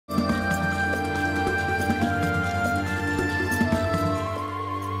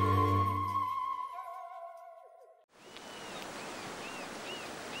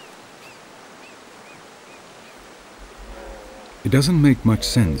It doesn't make much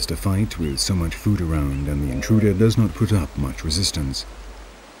sense to fight with so much food around, and the intruder does not put up much resistance.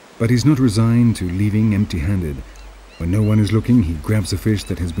 But he's not resigned to leaving empty-handed. When no one is looking, he grabs a fish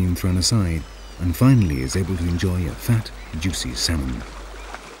that has been thrown aside, and finally is able to enjoy a fat, juicy salmon.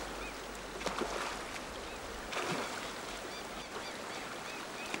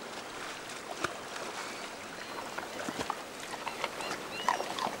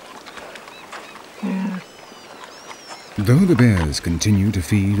 Though the bears continue to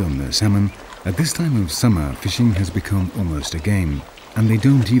feed on the salmon, at this time of summer fishing has become almost a game, and they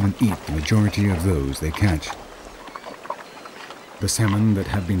don't even eat the majority of those they catch. The salmon that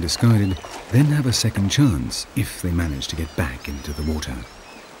have been discarded then have a second chance if they manage to get back into the water.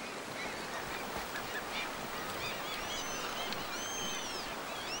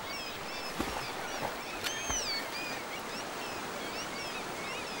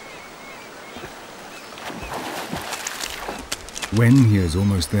 When he is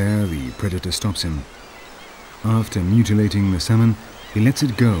almost there, the predator stops him. After mutilating the salmon, he lets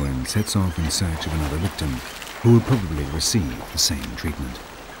it go and sets off in search of another victim, who will probably receive the same treatment.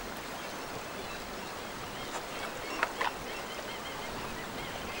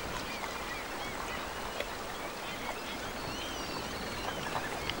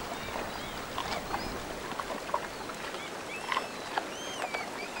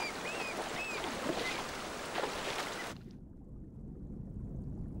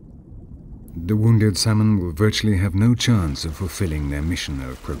 The wounded salmon will virtually have no chance of fulfilling their mission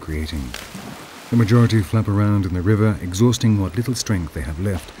of procreating. The majority flap around in the river, exhausting what little strength they have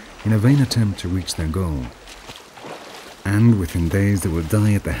left in a vain attempt to reach their goal. And within days they will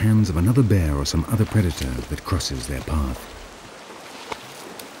die at the hands of another bear or some other predator that crosses their path.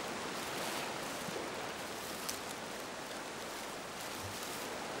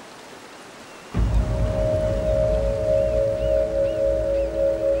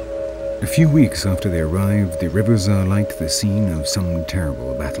 A few weeks after they arrive, the rivers are like the scene of some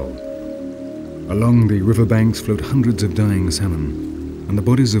terrible battle. Along the riverbanks float hundreds of dying salmon, and the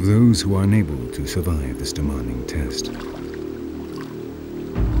bodies of those who are unable to survive this demanding test.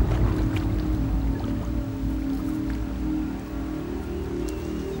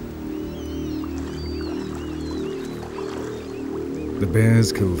 The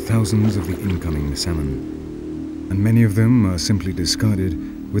bears kill thousands of the incoming salmon, and many of them are simply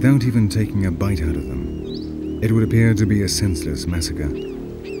discarded without even taking a bite out of them. It would appear to be a senseless massacre.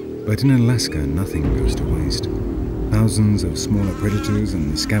 But in Alaska, nothing goes to waste. Thousands of smaller predators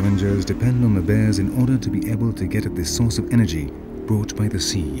and scavengers depend on the bears in order to be able to get at this source of energy brought by the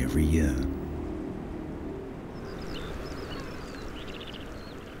sea every year.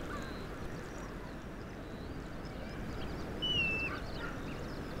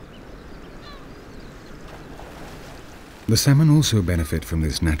 The salmon also benefit from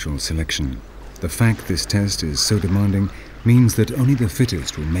this natural selection. The fact this test is so demanding means that only the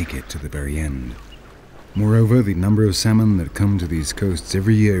fittest will make it to the very end. Moreover, the number of salmon that come to these coasts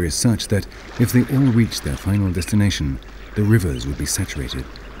every year is such that if they all reach their final destination, the rivers would be saturated.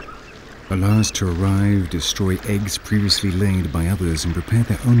 The last to arrive destroy eggs previously laid by others and prepare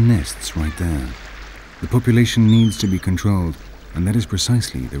their own nests right there. The population needs to be controlled, and that is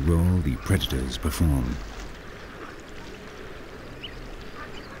precisely the role the predators perform.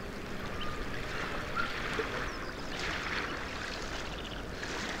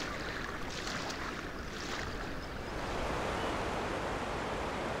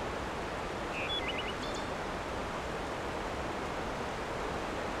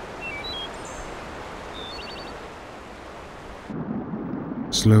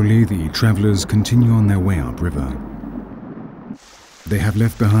 Slowly, the travelers continue on their way upriver. They have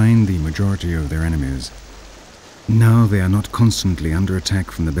left behind the majority of their enemies. Now they are not constantly under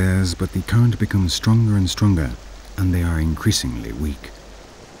attack from the bears, but the current becomes stronger and stronger, and they are increasingly weak.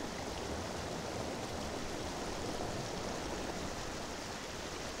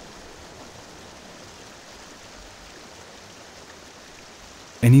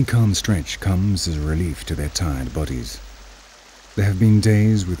 Any calm stretch comes as a relief to their tired bodies. There have been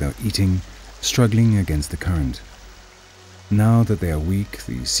days without eating, struggling against the current. Now that they are weak,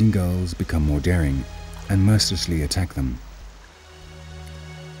 the seagulls become more daring and mercilessly attack them.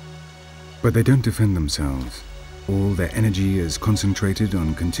 But they don't defend themselves. All their energy is concentrated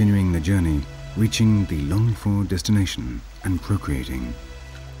on continuing the journey, reaching the longed-for destination and procreating.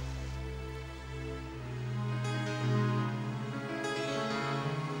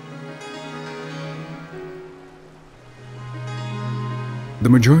 The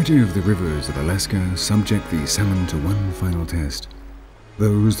majority of the rivers of Alaska subject the salmon to one final test.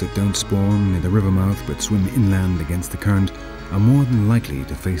 Those that don't spawn near the river mouth but swim inland against the current are more than likely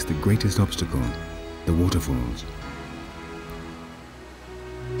to face the greatest obstacle, the waterfalls.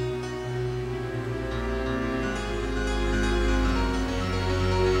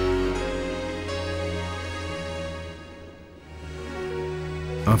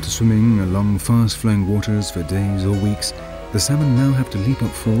 After swimming along fast-flowing waters for days or weeks, the salmon now have to leap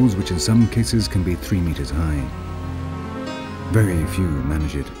up falls which in some cases can be 3 meters high. Very few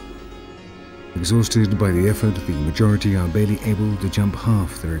manage it. Exhausted by the effort, the majority are barely able to jump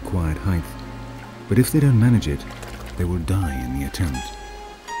half the required height. But if they don't manage it, they will die in the attempt.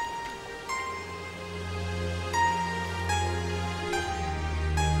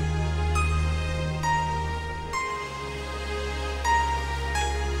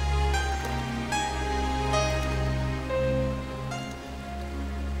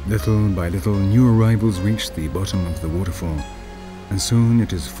 Little by little, new arrivals reach the bottom of the waterfall, and soon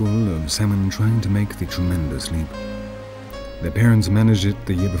it is full of salmon trying to make the tremendous leap. Their parents managed it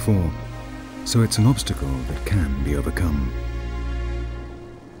the year before, so it's an obstacle that can be overcome.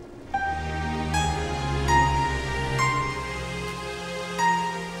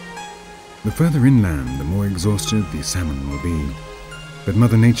 The further inland, the more exhausted the salmon will be. But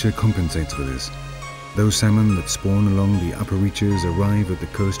Mother Nature compensates for this. Those salmon that spawn along the upper reaches arrive at the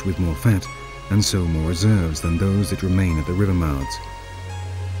coast with more fat, and so more reserves than those that remain at the river mouths.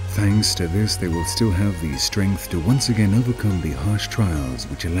 Thanks to this, they will still have the strength to once again overcome the harsh trials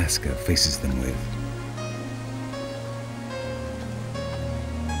which Alaska faces them with.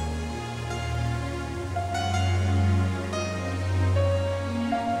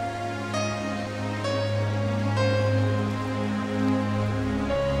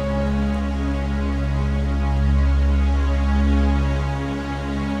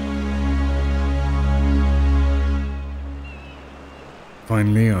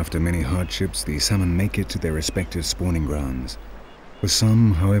 Finally, after many hardships, the salmon make it to their respective spawning grounds. For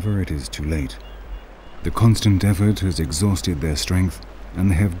some, however, it is too late. The constant effort has exhausted their strength, and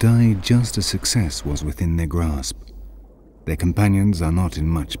they have died just as success was within their grasp. Their companions are not in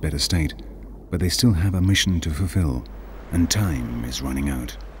much better state, but they still have a mission to fulfill, and time is running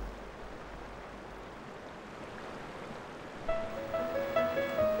out.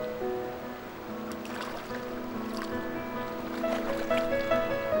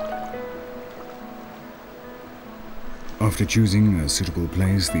 After choosing a suitable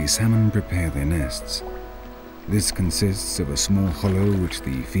place, the salmon prepare their nests. This consists of a small hollow which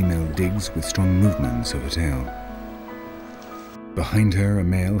the female digs with strong movements of her tail. Behind her, a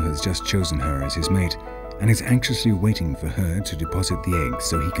male has just chosen her as his mate and is anxiously waiting for her to deposit the eggs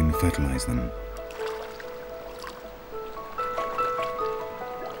so he can fertilize them.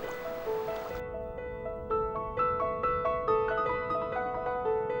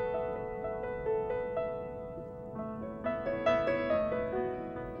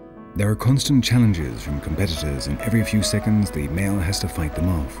 There are constant challenges from competitors, and every few seconds the male has to fight them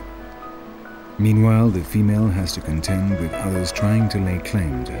off. Meanwhile, the female has to contend with others trying to lay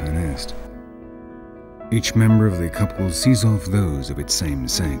claim to her nest. Each member of the couple sees off those of its same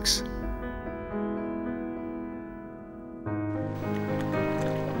sex.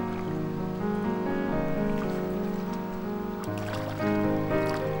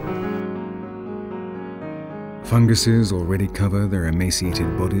 Funguses already cover their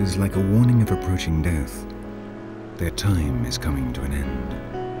emaciated bodies like a warning of approaching death. Their time is coming to an end.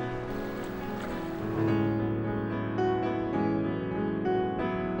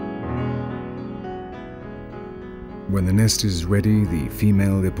 When the nest is ready, the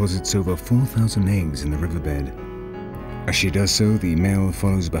female deposits over 4,000 eggs in the riverbed. As she does so, the male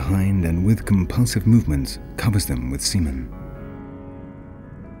follows behind and with compulsive movements covers them with semen.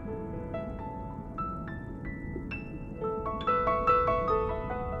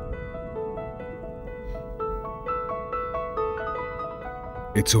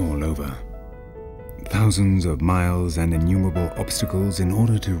 It's all over. Thousands of miles and innumerable obstacles in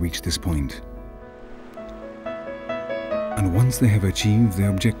order to reach this point. And once they have achieved their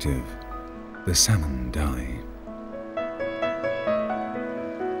objective, the salmon die.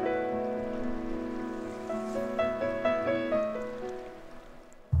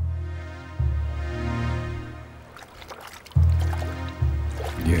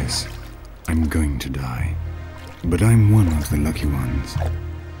 Yes, I'm going to die. But I'm one of the lucky ones.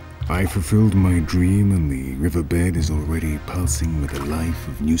 I fulfilled my dream, and the riverbed is already pulsing with the life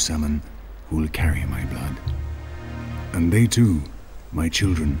of new salmon who will carry my blood. And they too, my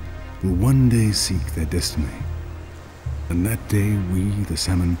children, will one day seek their destiny. And that day we, the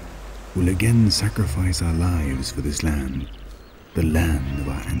salmon, will again sacrifice our lives for this land, the land of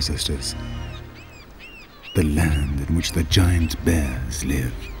our ancestors. the land in which the giant bears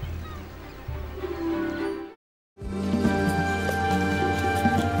live.